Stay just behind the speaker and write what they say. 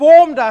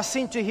formed us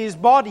into His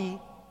body,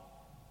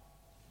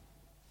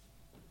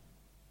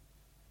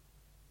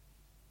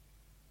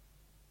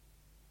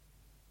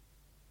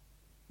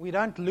 we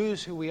don't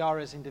lose who we are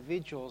as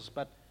individuals,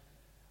 but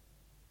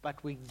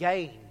we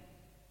gain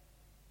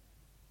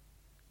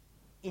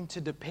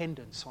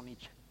interdependence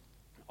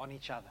on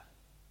each other.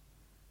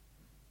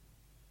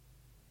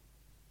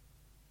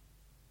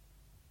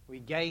 We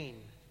gain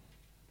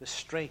the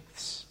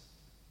strengths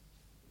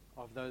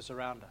of those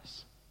around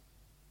us.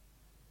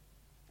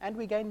 And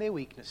we gain their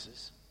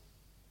weaknesses.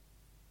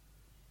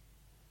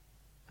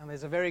 And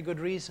there's a very good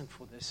reason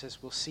for this,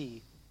 as we'll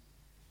see.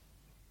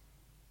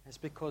 It's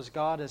because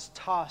God has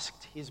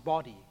tasked His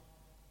body,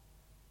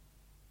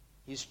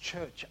 His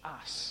church,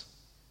 us,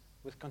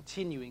 with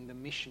continuing the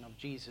mission of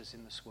Jesus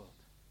in this world.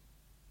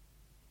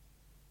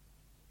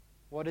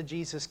 What did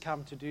Jesus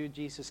come to do?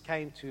 Jesus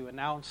came to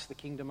announce the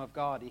kingdom of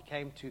God. He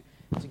came to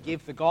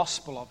give the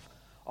gospel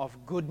of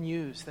good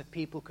news that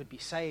people could be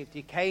saved.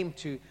 He came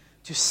to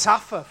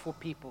suffer for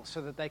people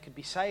so that they could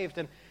be saved.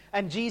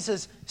 And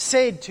Jesus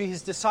said to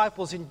His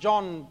disciples in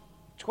John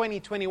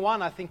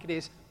 20:21, I think it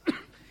is,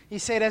 He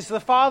said, "As the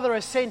Father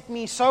has sent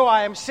me, so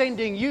I am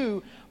sending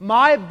you."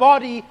 My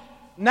body,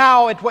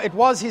 now it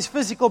was His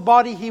physical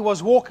body. He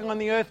was walking on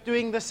the earth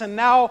doing this, and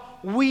now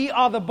we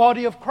are the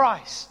body of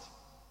Christ.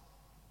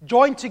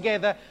 Joined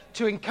together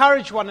to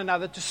encourage one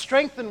another, to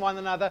strengthen one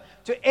another,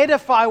 to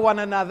edify one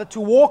another,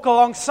 to walk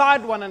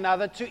alongside one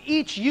another, to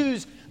each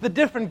use the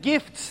different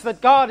gifts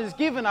that God has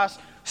given us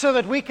so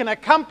that we can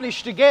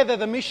accomplish together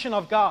the mission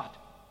of God.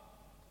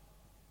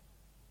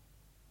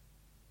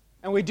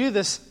 And we do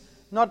this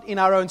not in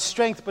our own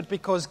strength, but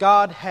because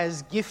God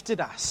has gifted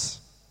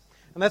us.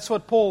 And that's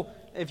what Paul,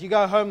 if you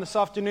go home this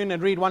afternoon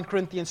and read 1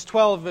 Corinthians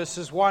 12,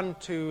 verses 1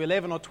 to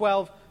 11 or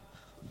 12,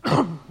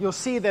 you'll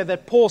see there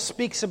that Paul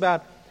speaks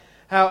about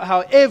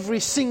how every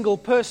single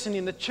person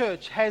in the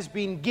church has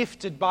been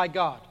gifted by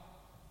God.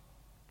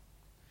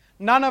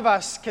 None of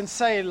us can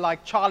say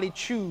like Charlie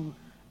Chu,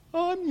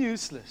 "Oh, I'm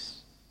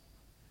useless."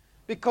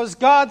 Because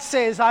God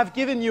says, "I've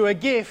given you a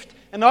gift,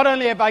 and not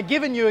only have I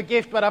given you a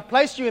gift, but I've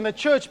placed you in the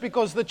church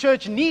because the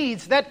church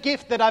needs that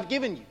gift that I've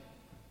given you."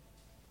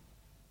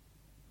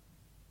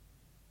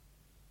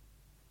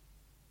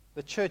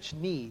 The church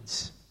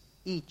needs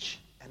each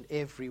and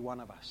every one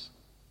of us.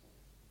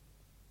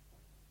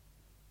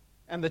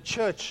 And the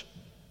church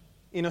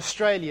in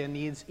Australia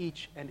needs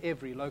each and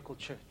every local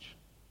church.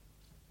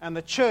 And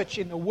the church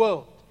in the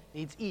world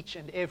needs each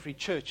and every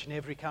church in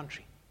every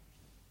country.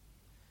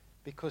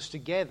 Because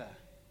together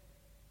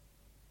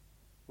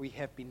we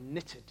have been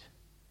knitted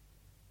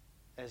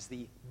as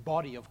the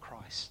body of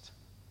Christ,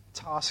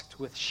 tasked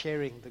with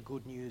sharing the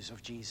good news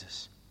of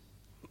Jesus.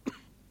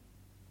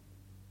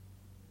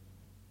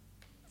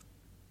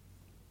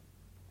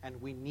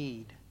 And we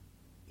need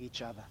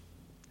each other.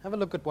 Have a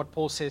look at what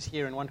Paul says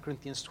here in 1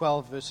 Corinthians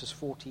 12, verses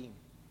 14.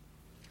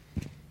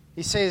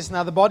 He says,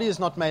 "Now the body is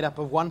not made up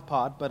of one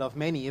part, but of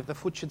many. If the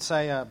foot should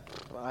say, I'm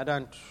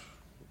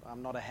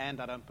not a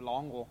hand, I don't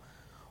belong,"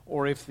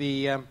 or if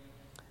the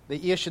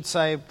ear should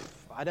say,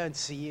 "I don't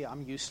see,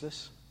 I'm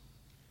useless,"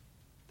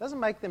 it doesn't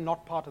make them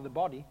not part of the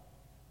body.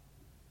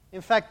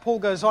 In fact, Paul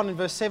goes on in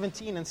verse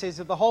 17 and says,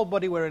 "If the whole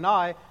body were an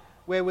eye,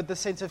 where would the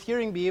sense of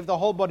hearing be? If the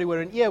whole body were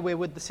an ear, where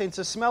would the sense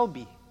of smell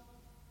be?"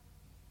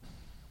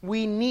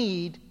 We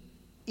need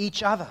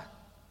each other.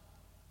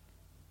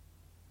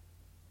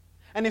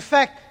 And in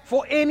fact,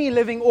 for any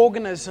living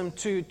organism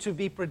to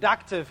be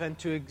productive and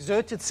to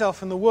exert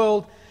itself in the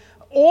world,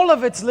 all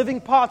of its living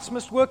parts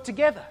must work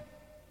together.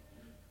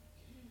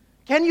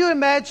 Can you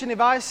imagine if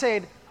I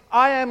said,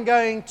 I'm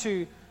going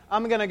to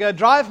go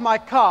drive my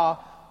car,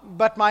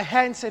 but my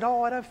hand said,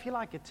 "Oh, I don't feel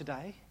like it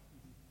today."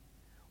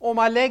 Or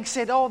my leg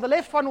said, "Oh, the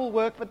left one will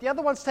work, but the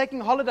other one's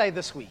taking holiday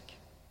this week."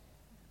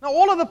 Now,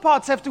 all of the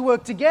parts have to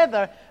work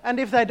together, and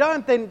if they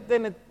don't,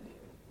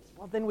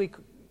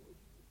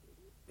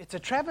 it's a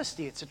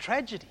travesty, it's a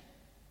tragedy.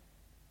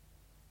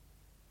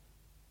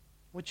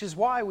 Which is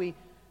why we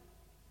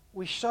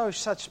show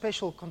such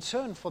special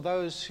concern for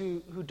those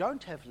who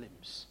don't have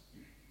limbs.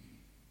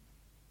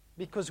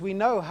 Because we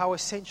know how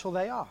essential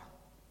they are.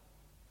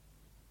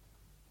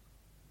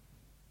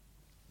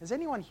 Has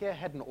anyone here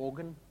had an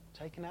organ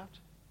taken out?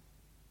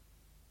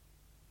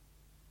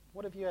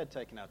 What have you had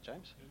taken out,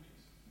 James?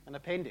 An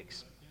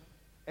appendix.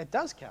 It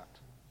does count.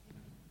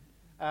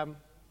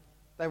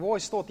 They've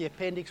always thought the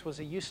appendix was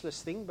a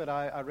useless thing, but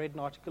I read an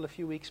article a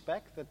few weeks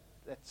back that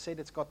said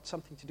it's got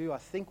something to do, I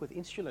think, with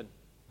insulin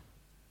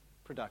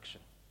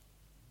production.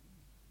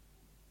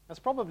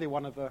 That's probably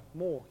one of the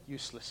more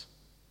useless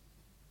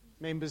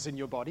members in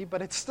your body,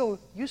 but it's still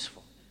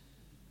useful.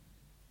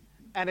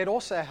 And it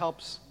also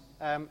helps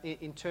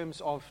in terms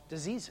of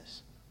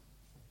diseases.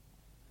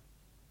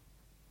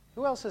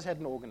 Who else has had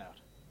an organ out?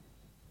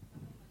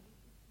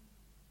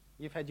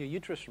 You've had your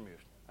uterus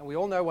removed. And we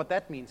all know what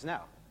that means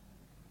now.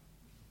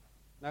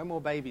 No more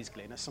babies,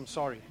 Glennis. I'm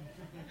sorry.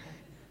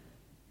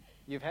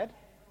 You've had?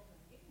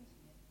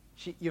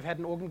 You've had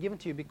an organ given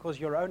to you because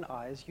your own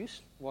eyes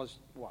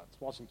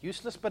wasn't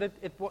useless, but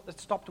it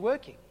stopped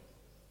working.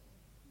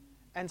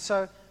 And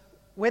so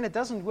when it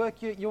doesn't work,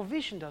 your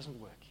vision doesn't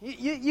work.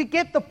 You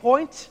get the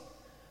point?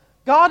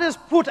 God has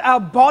put our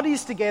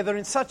bodies together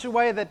in such a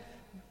way that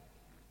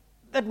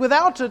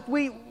without it,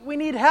 we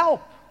need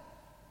help.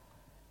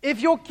 If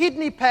your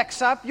kidney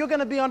packs up, you're going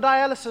to be on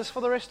dialysis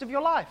for the rest of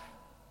your life.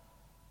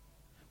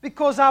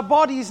 Because our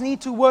bodies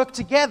need to work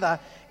together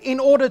in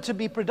order to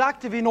be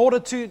productive, in order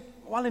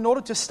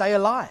to stay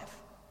alive.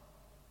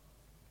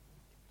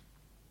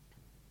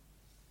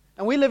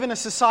 And we live in a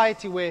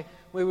society where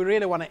we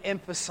really want to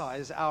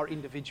emphasize our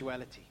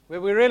individuality, where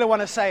we really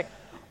want to say,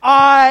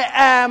 I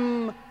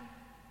am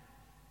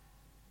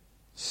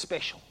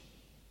special.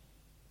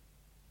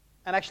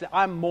 And actually,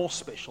 I'm more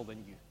special than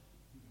you,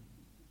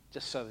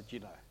 just so that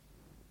you know.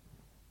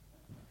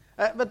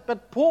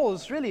 But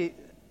Paul's really,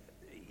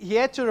 he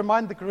had to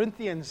remind the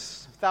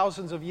Corinthians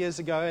thousands of years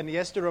ago, and he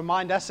has to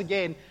remind us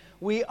again,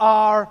 we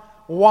are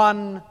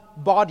one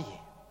body.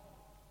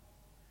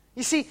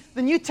 You see,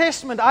 the New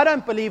Testament, I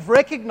don't believe,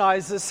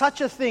 recognizes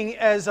such a thing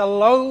as a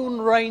Lone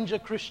Ranger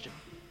Christian.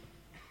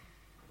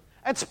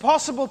 It's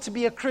possible to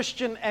be a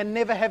Christian and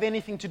never have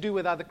anything to do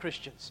with other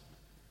Christians.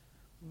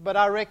 But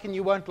I reckon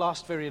you won't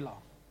last very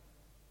long.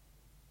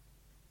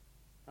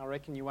 I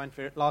reckon you won't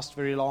last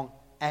very long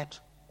at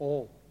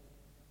all.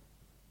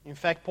 In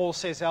fact, Paul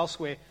says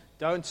elsewhere,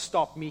 don't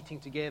stop meeting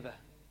together.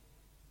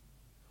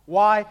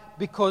 Why?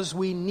 Because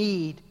we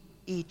need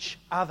each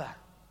other.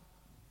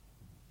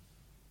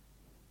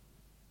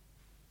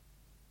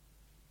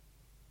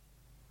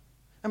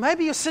 And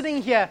maybe you're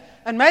sitting here,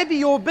 and maybe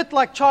you're a bit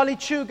like Charlie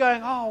Chu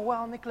going, oh,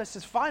 well, Nicholas,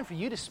 it's fine for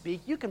you to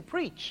speak. You can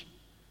preach.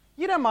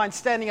 You don't mind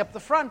standing up the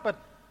front, but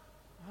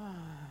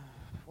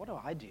what do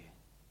I do?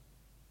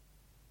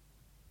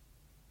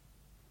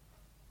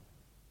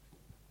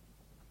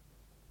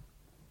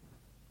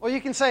 Or you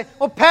can say,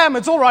 well, Pam,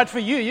 it's all right for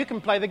you. You can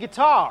play the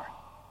guitar.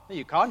 No,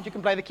 you can't. You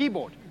can play the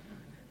keyboard.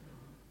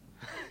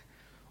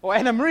 Or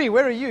Anna Marie,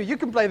 where are you? You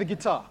can play the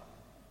guitar.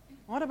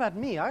 What about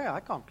me?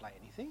 I can't play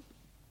anything.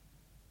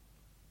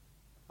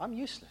 I'm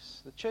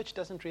useless. The church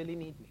doesn't really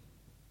need me.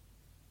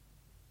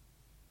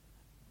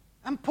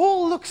 And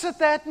Paul looks at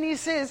that and he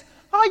says,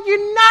 are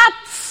you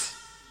nuts?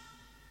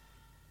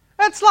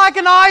 That's like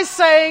an I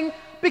saying,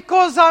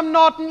 because I'm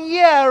not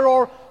near,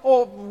 or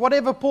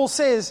whatever Paul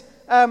says.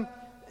 I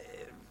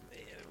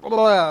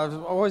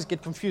always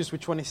get confused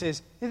which one he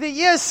says. The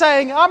ear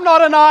saying, I'm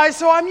not an I,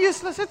 so I'm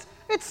useless.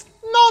 It's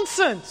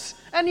nonsense.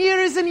 An ear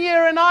is an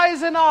ear, an eye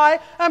is an eye,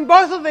 and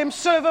both of them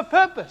serve a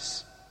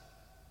purpose.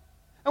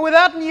 And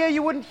without an ear,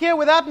 you wouldn't hear.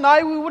 Without an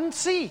eye, we wouldn't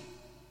see.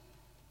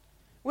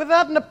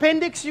 Without an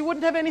appendix, you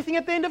wouldn't have anything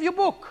at the end of your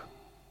book.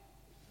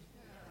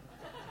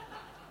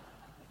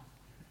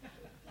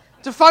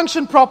 To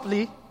function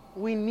properly,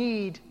 we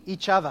need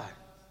each other.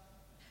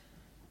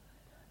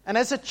 And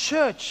as a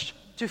church,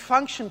 to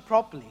function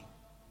properly,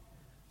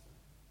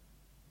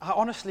 I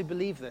honestly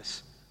believe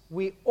this.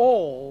 We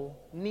all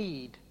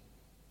need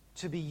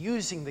to be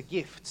using the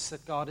gifts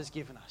that God has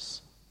given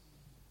us.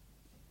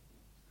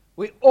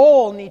 We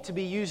all need to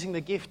be using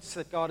the gifts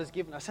that God has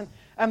given us.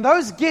 And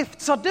those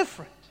gifts are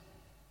different.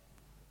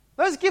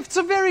 Those gifts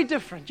are very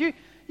different.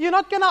 You're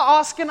not going to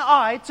ask an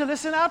eye to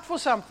listen out for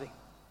something.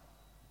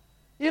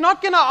 You're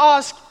not going to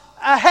ask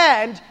a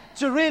hand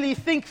to really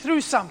think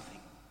through something.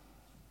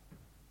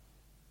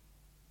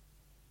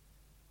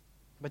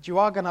 But you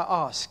are going to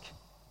ask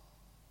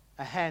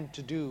a hand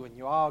to do, and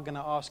you are going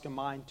to ask a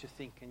mind to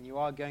think, and you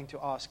are going to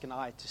ask an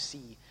eye to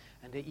see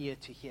and an ear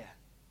to hear.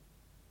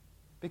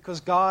 Because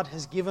God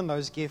has given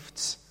those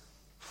gifts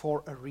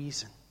for a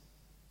reason.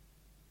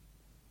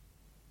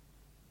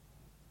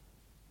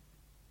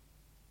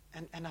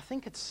 And I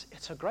think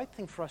it's a great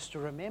thing for us to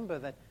remember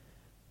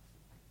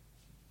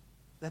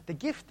that the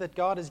gift that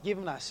God has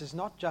given us is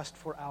not just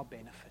for our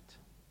benefit.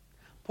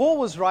 Paul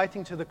was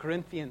writing to the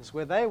Corinthians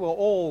where they were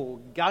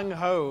all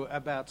gung-ho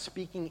about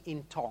speaking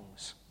in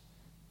tongues.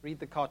 Read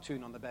the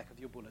cartoon on the back of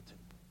your bulletin.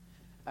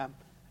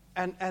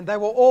 And they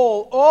were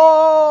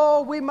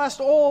all, we must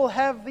all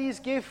have these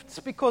gifts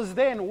because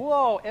then,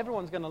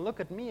 everyone's going to look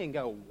at me and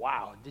go,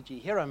 wow, did you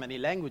hear how many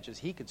languages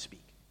he could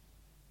speak?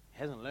 He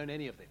hasn't learned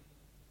any of them.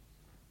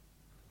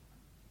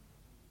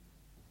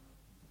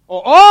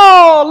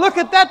 Or, look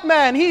at that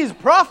man, he's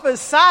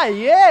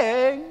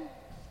prophesying.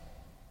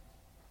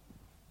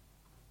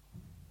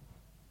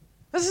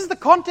 This is the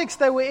context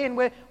they were in,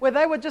 where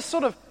they were just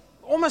sort of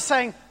almost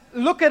saying,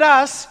 look at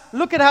us,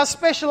 look at how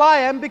special I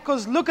am,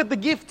 because look at the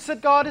gifts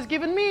that God has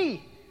given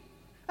me.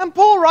 And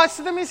Paul writes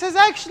to them, he says,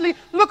 actually,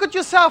 look at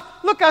yourself,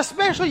 look how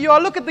special you are,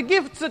 look at the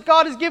gifts that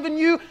God has given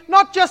you,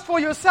 not just for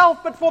yourself,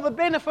 but for the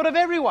benefit of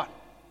everyone.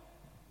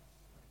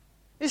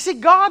 You see,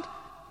 God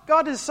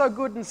is so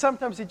good, and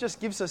sometimes He just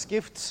gives us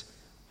gifts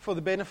for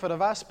the benefit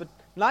of us, but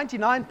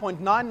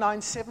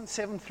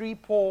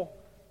 99.99773,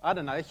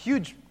 a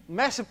huge,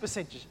 massive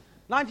percentage,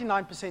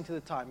 99% of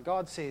the time,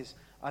 God says,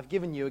 I've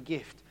given you a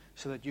gift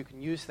so that you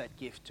can use that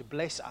gift to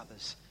bless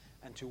others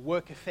and to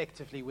work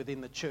effectively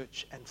within the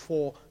church and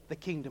for the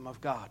kingdom of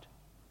God.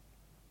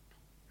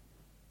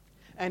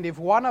 And if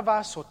one of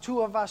us or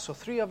two of us or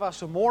three of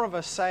us or more of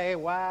us say,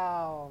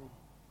 wow,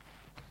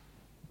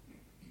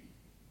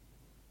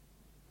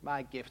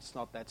 my gift's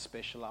not that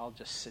special, I'll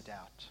just sit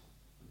out.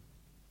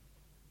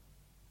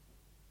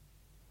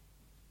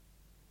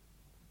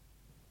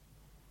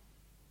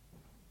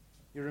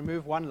 You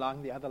remove one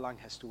lung, the other lung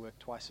has to work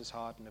twice as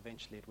hard, and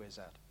eventually it wears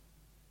out.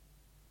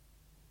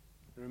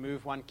 You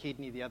remove one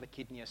kidney, the other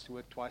kidney has to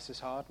work twice as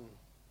hard, and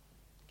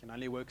can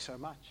only work so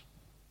much.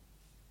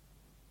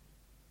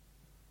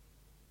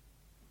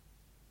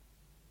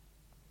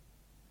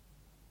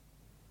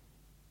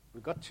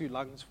 We've got two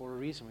lungs for a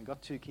reason. We've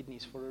got two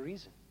kidneys for a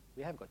reason.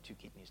 We have got two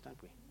kidneys,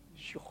 don't we?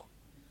 Sure.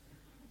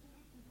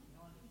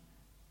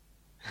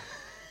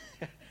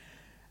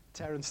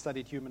 Taryn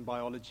studied human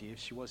biology. If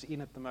she was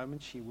in at the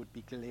moment, she would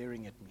be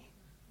glaring at me.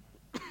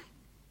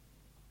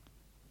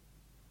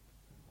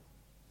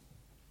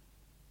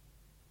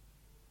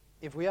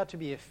 If we are to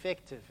be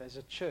effective as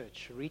a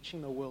church,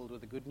 reaching the world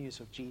with the good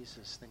news of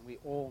Jesus, then we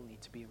all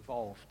need to be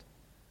involved.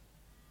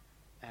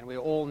 And we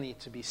all need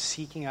to be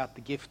seeking out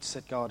the gifts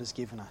that God has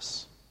given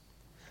us.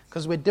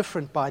 Because we're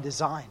different by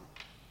design.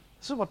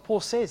 This is what Paul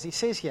says. He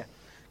says here,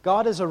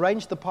 God has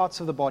arranged the parts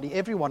of the body,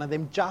 every one of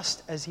them,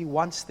 just as He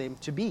wants them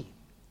to be.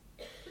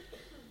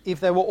 If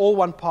they were all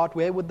one part,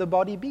 where would the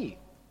body be?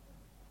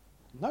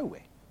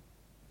 Nowhere.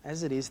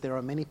 As it is, there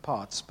are many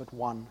parts, but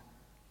one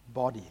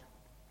body.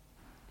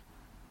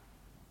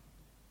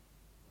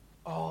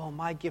 Oh,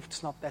 my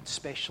gift's not that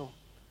special.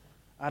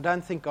 I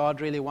don't think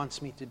God really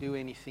wants me to do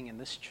anything in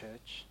this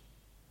church.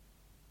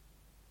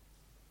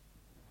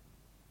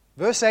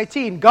 Verse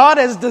 18, God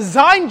has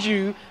designed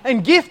you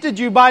and gifted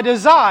you by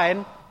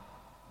design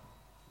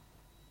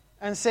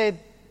and said,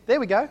 there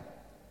we go.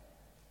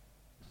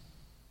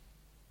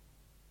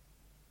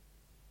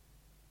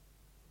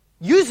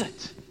 Use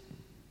it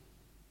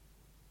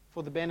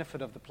for the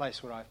benefit of the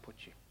place where I've put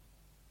you.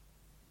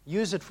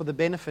 Use it for the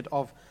benefit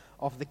of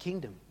the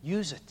kingdom.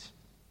 Use it.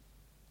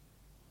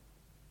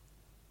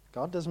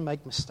 God doesn't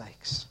make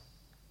mistakes.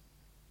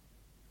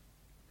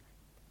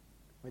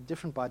 We're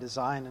different by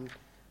design.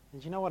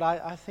 And you know what?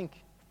 I think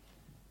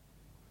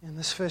in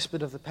this first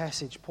bit of the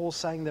passage, Paul's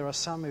saying there are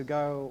some who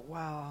go,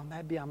 wow,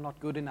 maybe I'm not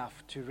good enough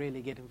to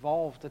really get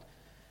involved.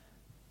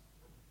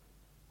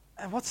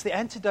 And what's the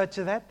antidote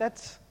to that?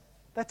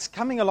 That's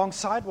coming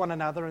alongside one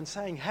another and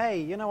saying,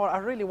 hey, you know what? I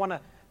really want to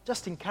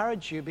just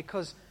encourage you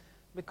because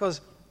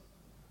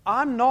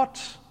I'm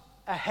not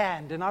a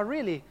hand, and I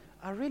really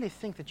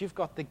think that you've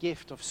got the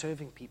gift of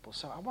serving people.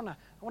 So I want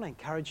to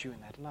encourage you in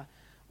that. And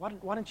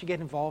why don't you get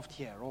involved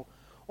here?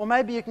 Or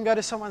maybe you can go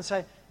to someone and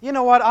say, you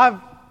know what?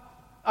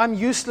 I'm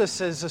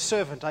useless as a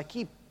servant. I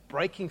keep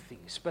breaking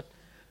things, but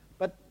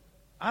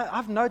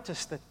I've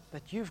noticed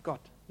that you've got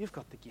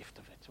the gift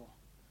of it.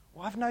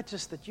 Or I've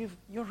noticed that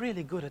you're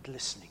really good at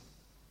listening.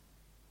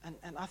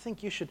 And I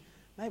think you should,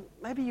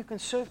 maybe you can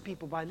serve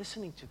people by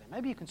listening to them.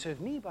 Maybe you can serve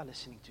me by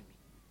listening to me.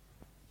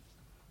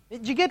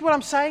 Do you get what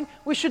I'm saying?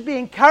 We should be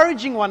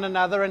encouraging one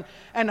another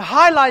and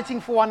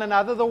highlighting for one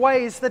another the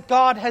ways that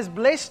God has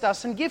blessed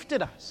us and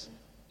gifted us.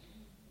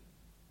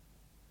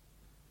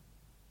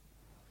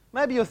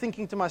 Maybe you're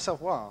thinking to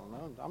myself, well,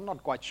 no, I'm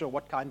not quite sure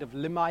what kind of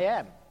limb I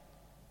am.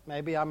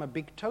 Maybe I'm a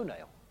big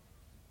toenail.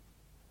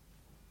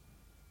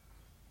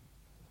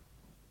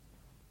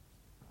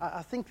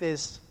 I think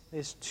there's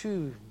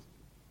two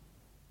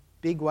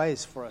big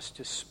ways for us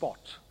to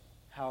spot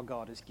how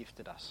God has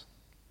gifted us.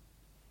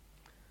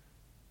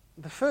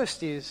 The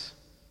first is,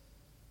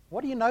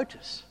 what do you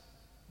notice?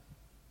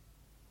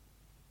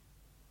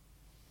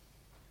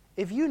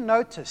 If you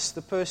notice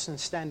the person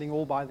standing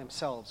all by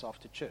themselves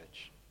after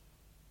church,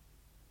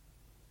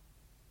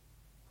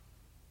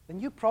 then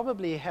you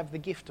probably have the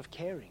gift of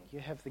caring. You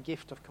have the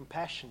gift of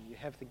compassion. You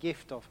have the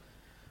gift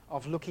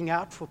of looking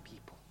out for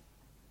people.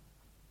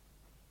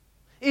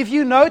 If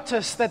you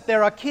notice that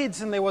there are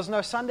kids and there was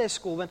no Sunday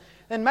school,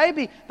 then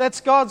maybe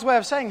that's God's way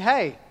of saying,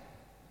 hey,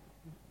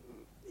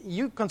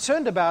 you're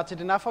concerned about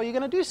it enough, are you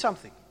going to do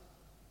something?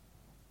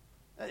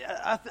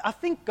 I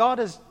think God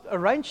has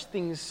arranged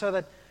things so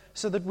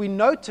that we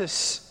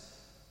notice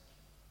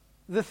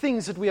the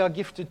things that we are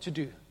gifted to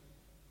do.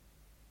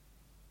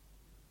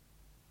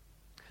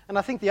 And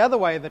I think the other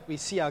way that we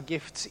see our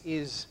gifts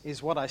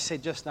is what I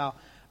said just now,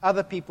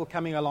 other people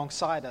coming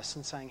alongside us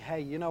and saying,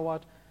 hey, you know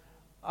what?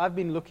 I've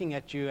been looking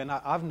at you and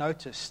I've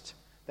noticed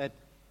that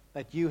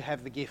you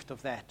have the gift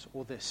of that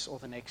or this or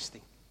the next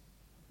thing.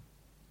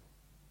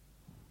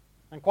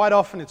 And quite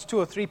often it's 2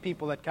 or 3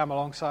 people that come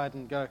alongside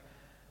and go,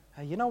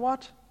 hey, you know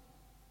what?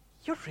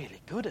 You're really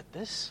good at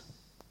this.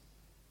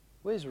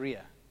 Where's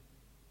Ria?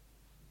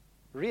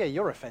 Ria,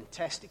 you're a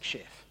fantastic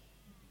chef.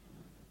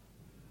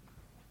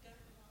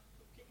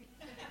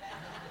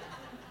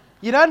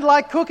 You don't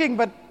like cooking,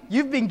 but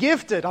you've been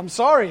gifted. I'm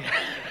sorry.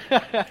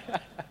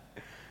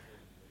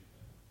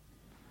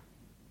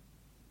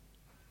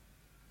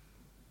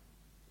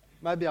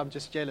 Maybe I'm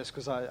just jealous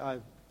because I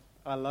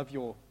love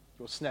your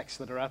snacks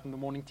that are out on the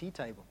morning tea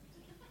table.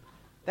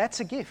 That's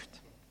a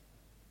gift.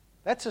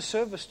 That's a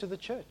service to the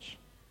church.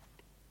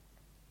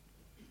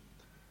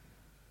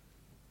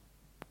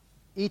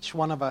 Each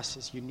one of us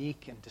is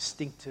unique and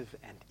distinctive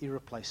and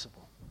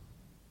irreplaceable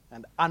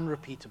and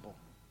unrepeatable.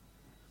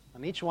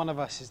 And each one of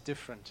us is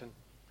different.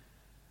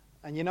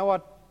 And you know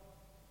what?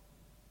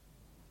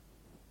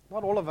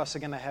 Not all of us are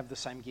going to have the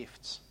same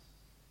gifts.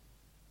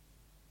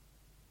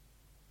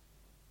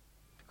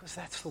 Because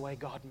that's the way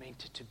God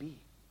meant it to be.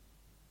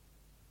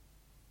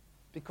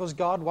 Because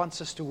God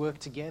wants us to work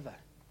together.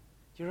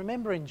 Do you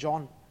remember in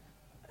John,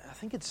 I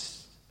think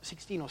it's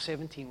 16 or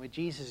 17, where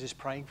Jesus is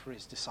praying for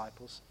his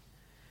disciples?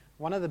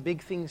 One of the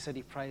big things that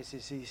he prays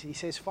is he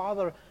says,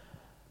 Father,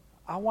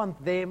 I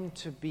want them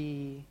to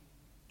be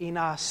in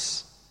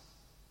us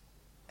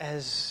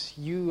as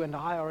you and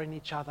I are in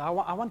each other. I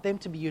want them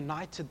to be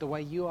united the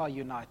way you are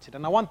united.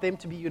 And I want them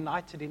to be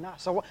united in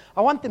us.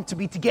 I want them to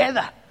be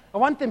together. I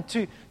want them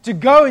to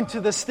go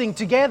into this thing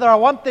together. I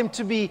want them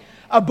to be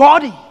a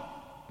body.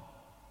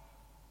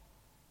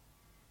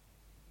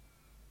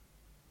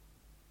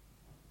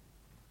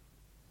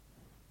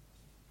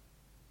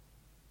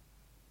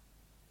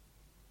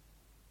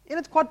 And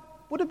it's quite,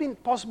 would have been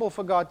possible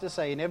for God to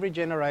say, in every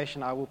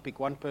generation I will pick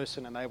one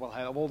person and they will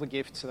have all the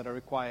gifts that are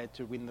required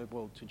to win the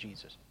world to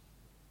Jesus.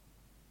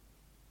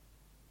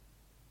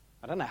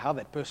 I don't know how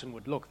that person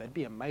would look. That'd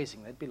be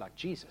amazing. They'd be like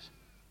Jesus.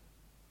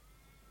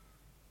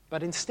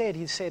 But instead,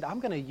 he said, I'm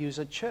going to use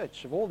a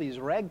church of all these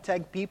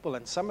ragtag people,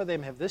 and some of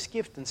them have this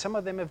gift, and some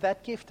of them have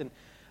that gift, and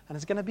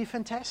it's going to be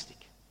fantastic.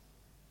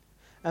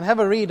 And have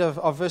a read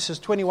of verses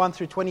 21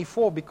 through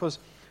 24, because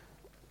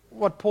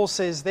what Paul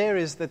says there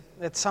is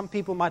that some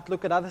people might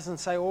look at others and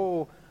say,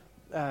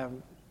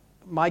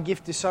 my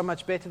gift is so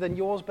much better than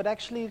yours, but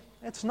actually,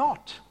 it's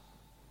not.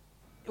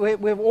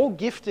 We're all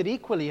gifted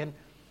equally,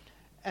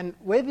 and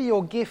whether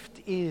your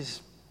gift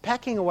is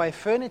packing away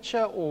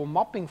furniture or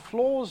mopping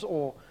floors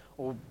or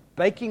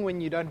baking when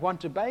you don't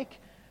want to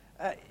bake,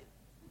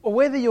 or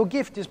whether your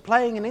gift is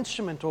playing an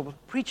instrument or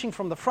preaching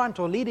from the front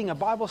or leading a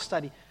Bible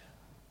study,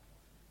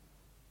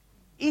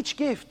 each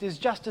gift is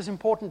just as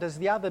important as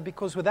the other,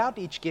 because without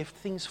each gift,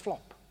 things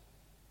flop.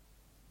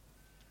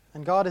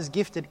 And God has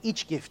gifted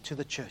each gift to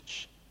the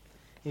church.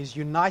 He has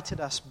united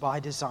us by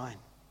design.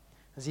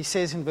 As he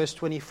says in verse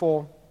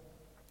 24,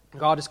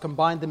 God has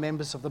combined the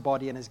members of the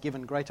body and has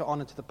given greater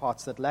honor to the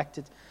parts that lacked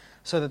it,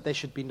 so that there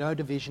should be no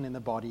division in the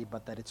body,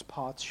 but that its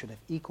parts should have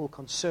equal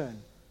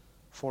concern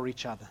for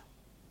each other.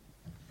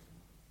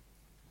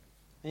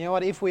 And you know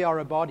what? If we are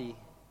a body,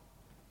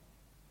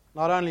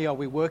 not only are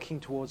we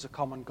working towards a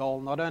common goal,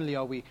 not only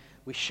are we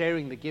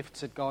sharing the gifts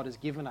that God has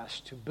given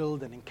us to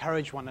build and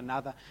encourage one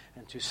another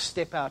and to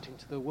step out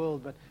into the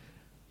world,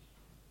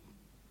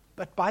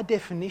 but by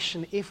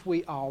definition, if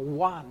we are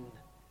one,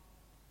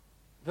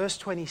 verse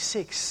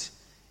 26,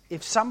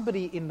 if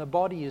somebody in the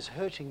body is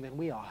hurting, then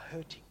we are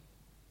hurting.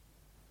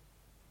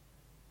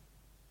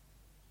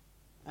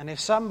 And if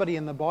somebody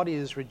in the body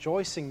is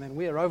rejoicing, then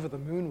we are over the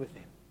moon with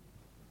them.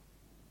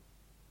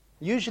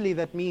 Usually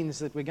that means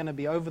that we're going to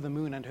be over the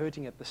moon and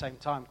hurting at the same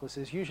time, because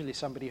there's usually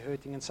somebody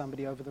hurting and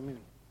somebody over the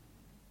moon.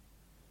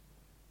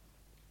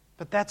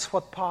 But that's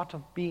what part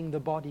of being the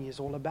body is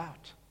all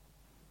about.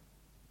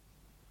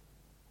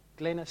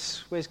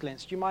 Glennis, where's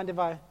Glennis? Do you mind if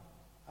I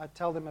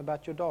tell them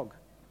about your dog?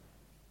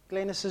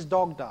 Glennis's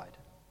dog died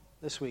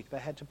this week. They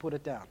had to put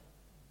it down.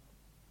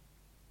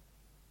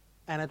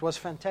 And it was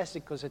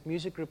fantastic, because at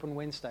music group on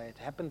Wednesday, it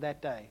happened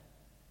that day,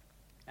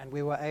 and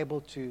we were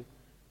able to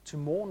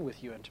mourn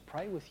with you and to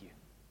pray with you.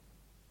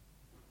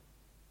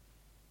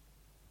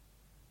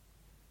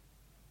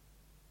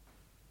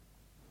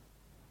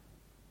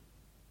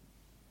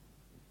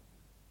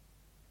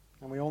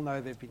 And we all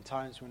know there have been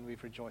times when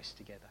we've rejoiced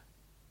together.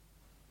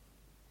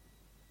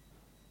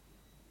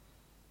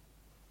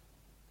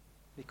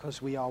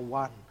 Because we are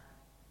one.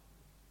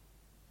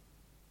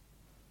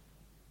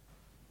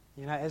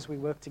 You know, as we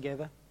work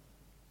together,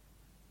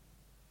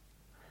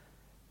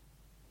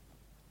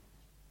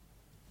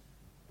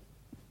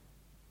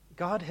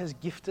 God has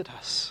gifted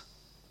us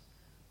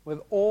with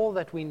all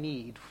that we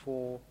need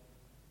for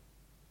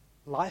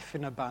life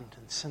in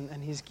abundance.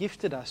 And He's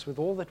gifted us with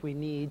all that we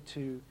need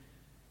to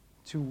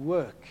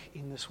work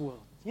in this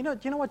world. Do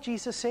you know what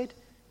Jesus said?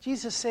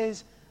 Jesus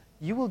says,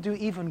 you will do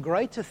even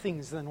greater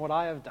things than what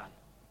I have done.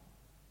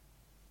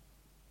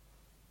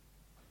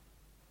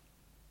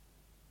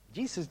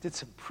 Jesus did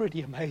some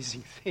pretty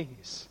amazing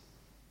things.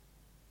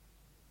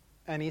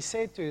 And he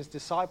said to his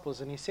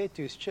disciples and he said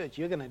to his church,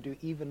 you're going to do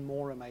even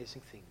more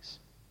amazing things.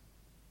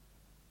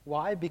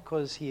 Why?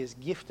 Because he has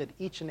gifted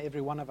each and every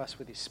one of us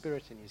with his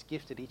Spirit, and he's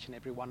gifted each and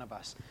every one of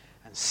us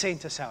and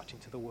sent us out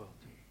into the world.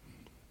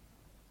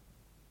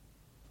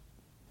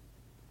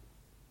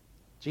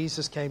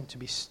 Jesus came to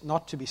be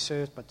not to be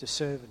served, but to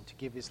serve and to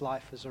give his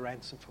life as a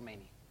ransom for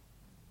many.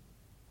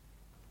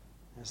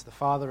 As the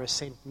Father has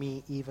sent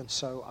me, even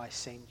so I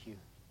send you.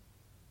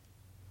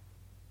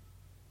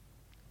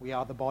 We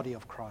are the body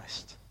of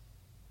Christ.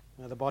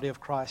 We are the body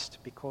of Christ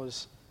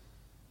because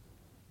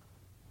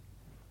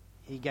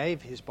he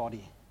gave his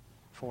body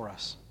for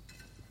us.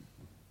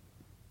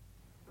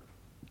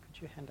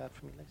 Could you hand out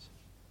for me, Les?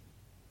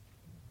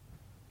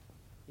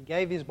 He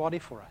gave his body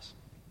for us.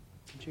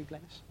 Did you,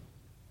 Glennis?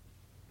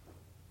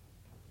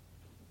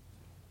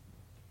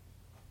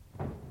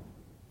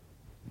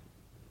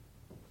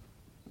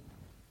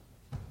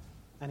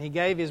 And he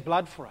gave his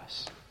blood for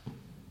us.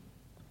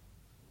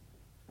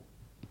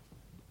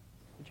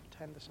 Would you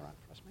turn this around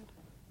for us, mate?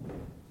 Could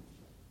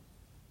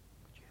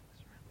you hand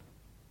this around?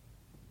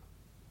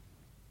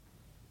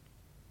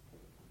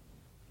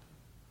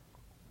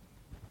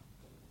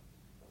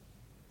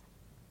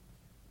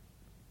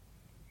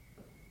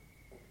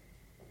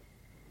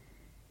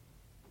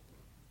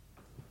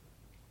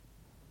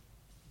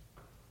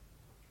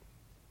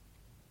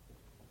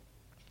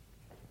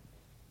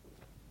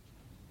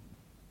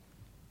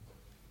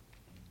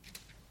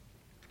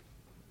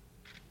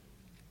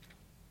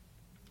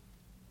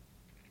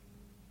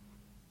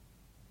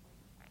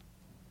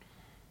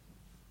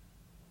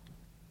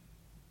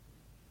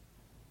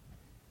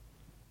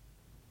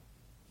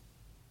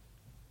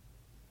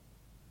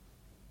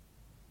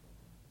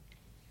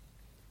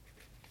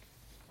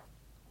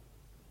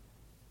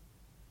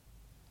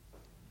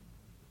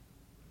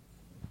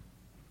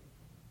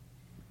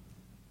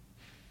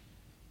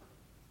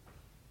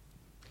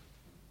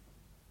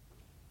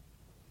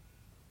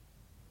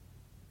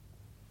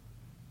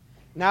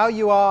 Now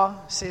you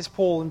are, says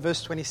Paul in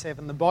verse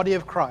 27, the body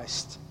of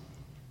Christ,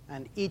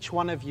 and each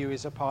one of you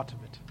is a part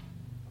of it.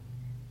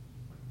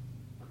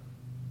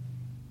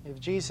 If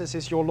Jesus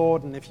is your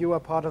Lord, and if you are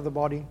part of the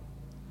body,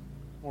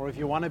 or if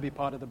you want to be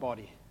part of the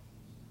body,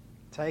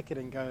 take it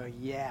and go,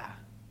 yeah,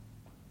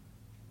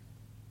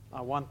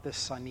 I want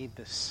this, I need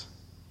this.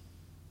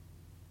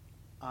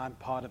 I'm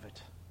part of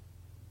it.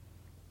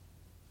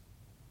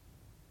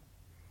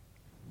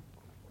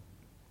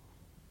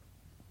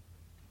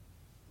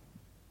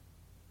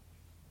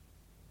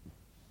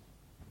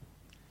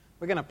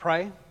 We're going to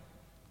pray,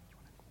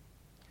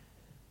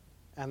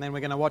 and then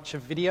we're going to watch a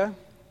video.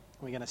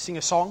 We're going to sing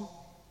a song,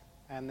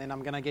 and then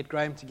I'm going to get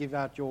Graham to give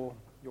out your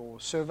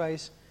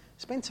surveys.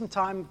 Spend some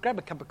time, grab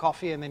a cup of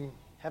coffee, and then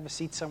have a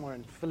seat somewhere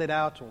and fill it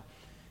out. Or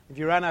if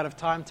you run out of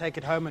time, take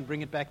it home and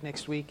bring it back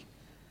next week.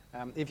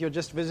 If you're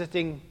just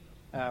visiting,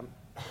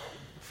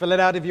 fill it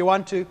out if you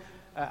want to.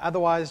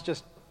 Otherwise,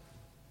 just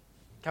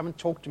come and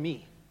talk to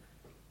me.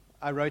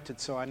 I wrote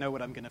it, so I know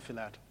what I'm going to fill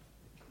out.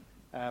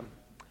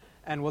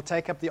 And we'll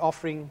take up the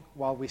offering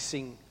while we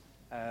sing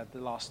the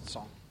last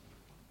song.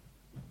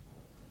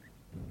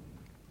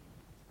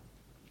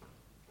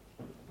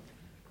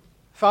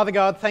 Father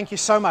God, thank you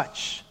so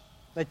much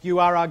that you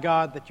are our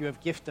God, that you have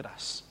gifted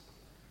us.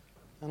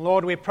 And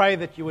Lord, we pray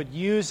that you would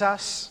use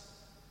us.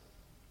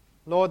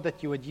 Lord,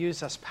 that you would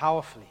use us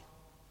powerfully.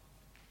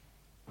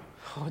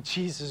 Oh,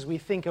 Jesus, we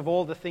think of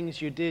all the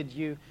things you did.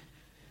 You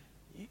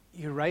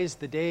raised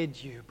the dead,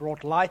 you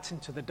brought light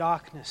into the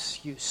darkness,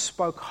 you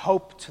spoke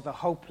hope to the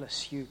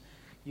hopeless, you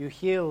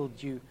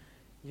healed, you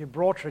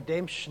brought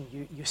redemption,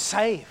 you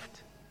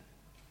saved.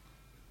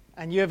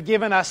 And you have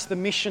given us the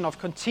mission of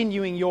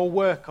continuing your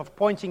work, of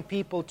pointing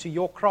people to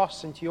your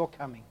cross and to your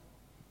coming.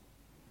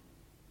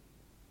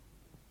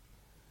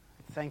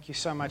 Thank you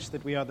so much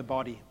that we are the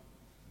body.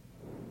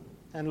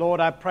 And Lord,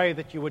 I pray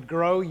that you would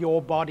grow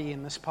your body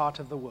in this part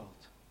of the world.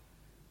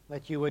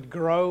 That you would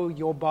grow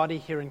your body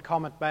here in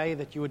Comet Bay,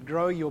 that you would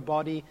grow your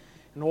body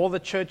in all the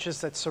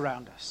churches that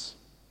surround us.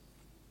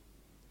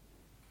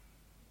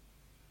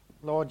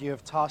 Lord, you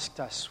have tasked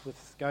us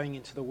with going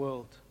into the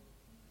world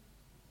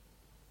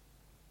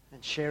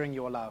and sharing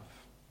your love.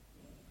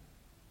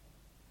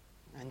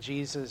 And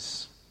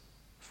Jesus,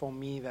 for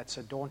me, that's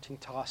a daunting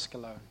task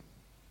alone.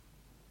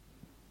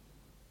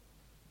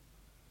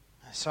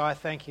 So I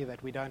thank you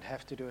that we don't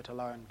have to do it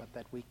alone, but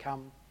that we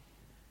come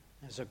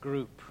as a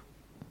group,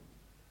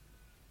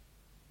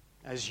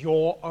 as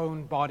your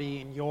own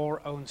body in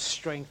your own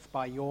strength,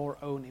 by your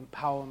own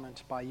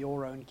empowerment, by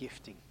your own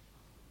gifting.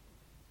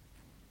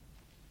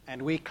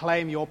 And we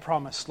claim your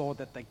promise, Lord,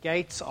 that the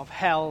gates of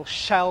hell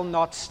shall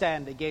not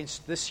stand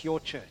against this,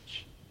 your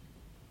church.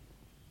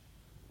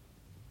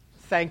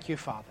 Thank you,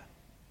 Father.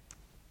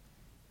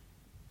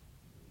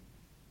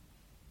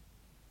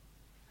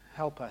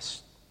 Help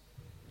us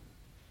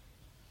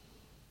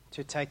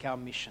to take our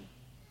mission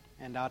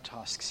and our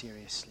task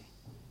seriously.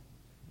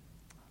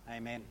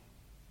 Amen.